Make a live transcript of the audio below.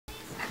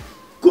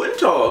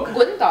Tag.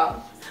 Guten Tag.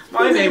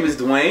 My name is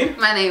Dwayne.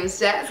 My name is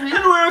Jasmine.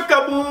 And we're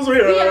couples.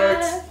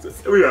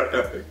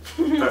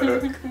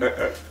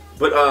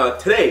 But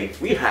today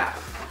we have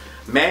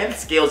man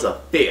scales a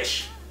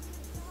fish.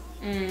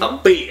 A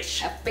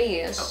fish. A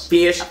fish. A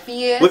fish. A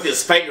fish. With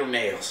his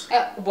fingernails.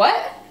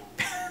 What?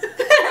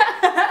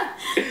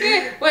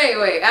 wait.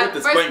 With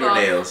his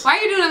fingernails. Why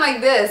are you doing it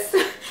like this?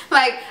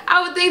 Like,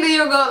 I would think that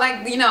you'll go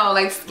like, you know,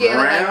 like scaling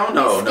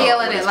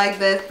it like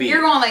this. Feet.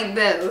 You're going like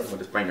this. With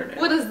his fingernails.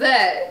 What is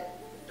that?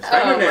 His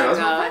fingernails.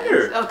 Oh my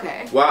finger.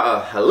 Okay. While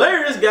a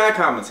hilarious guy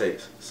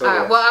commentates. So,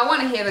 alright, well, I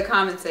want to hear the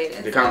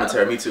commentator. The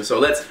commentary, me too. So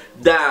let's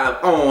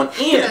dive on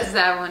in. Let's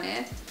dive on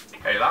in.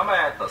 Hey, I'm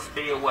at the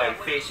Speedway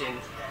fishing,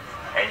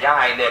 and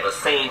y'all ain't never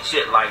seen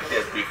shit like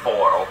this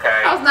before,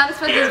 okay? I was not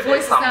expecting his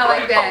voice to sound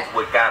like that. Folks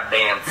with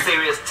goddamn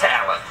serious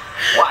talent.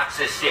 Watch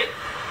this shit.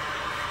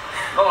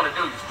 Go on and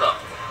do your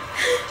stuff.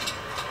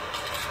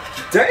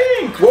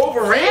 Dang,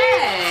 Wolverine!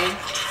 Dang.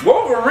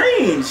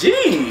 Wolverine,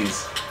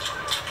 jeez!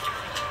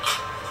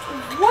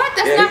 What?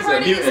 That's not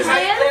hurting his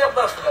hand?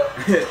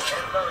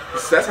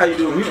 That's how you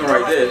do a mutant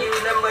right there. You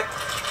remember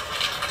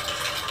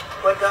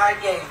what God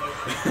gave you.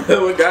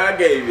 What God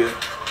gave you.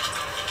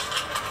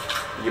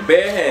 Your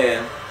bare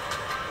hand.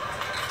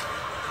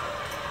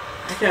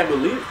 I can't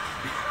believe it.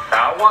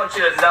 Now, I want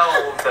you to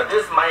know that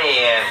this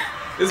man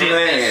did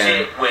this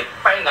shit with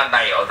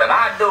fingernails, and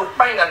I do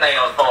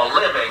fingernails for a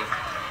living.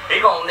 He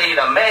gonna need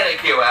a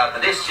manicure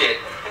after this shit.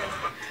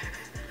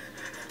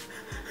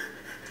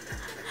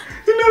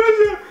 You know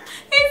what?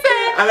 He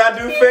said, and I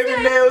do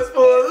fingernails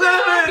for a living.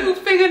 I do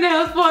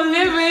fingernails for a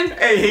living.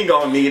 And he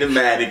gonna need a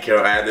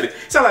manicure after this.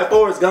 Sound like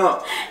Forrest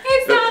Gump.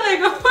 He sound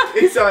like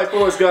He sound like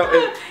Forrest Gump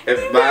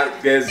if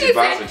I guess he if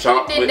I was a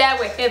chocolate. He did that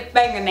with his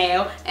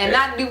fingernail, and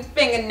I do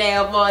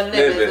fingernail for a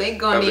living. So he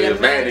gonna need a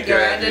manicure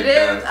after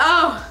this.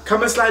 Oh.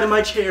 Come and slide in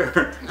my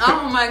chair.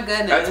 Oh my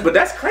goodness. But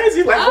that's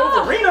crazy. Like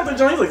Wolverine out the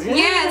joint. Like,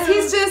 yes,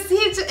 he's just,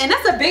 and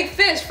that's a big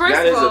fish. First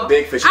that of all, is a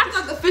big fish. I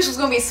thought the fish was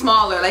gonna be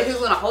smaller. Like he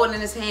was gonna hold it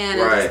in his hand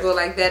and just go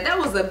like that. That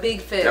was a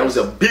big fish. That was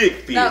a big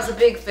fish. That was a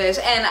big fish,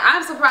 and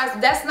I'm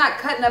surprised that's not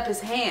cutting up his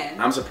hand.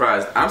 I'm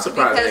surprised. Because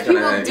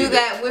people do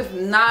that with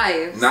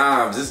knives.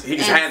 Knives.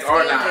 His hands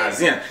are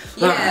knives. Yeah.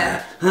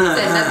 Yeah. He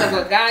said nothing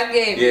what God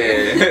gave me.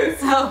 Yeah.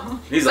 So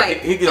he's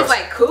like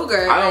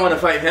Cougar. I don't want to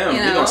fight him.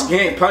 You know? He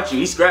ain't punching.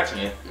 He's scratching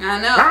you. I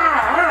know.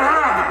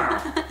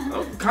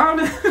 Oh, calm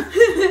down.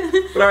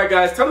 But alright,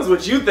 guys, tell us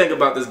what you think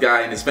about this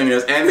guy and his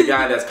fingernails and the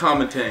guy that's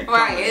commenting.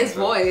 Right, his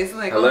voice.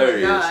 Like,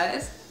 hilarious. Oh my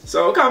gosh.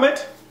 So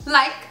comment,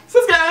 like,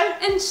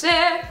 subscribe, and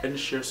share. and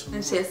share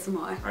some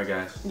more. Alright,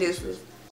 guys. Deuces.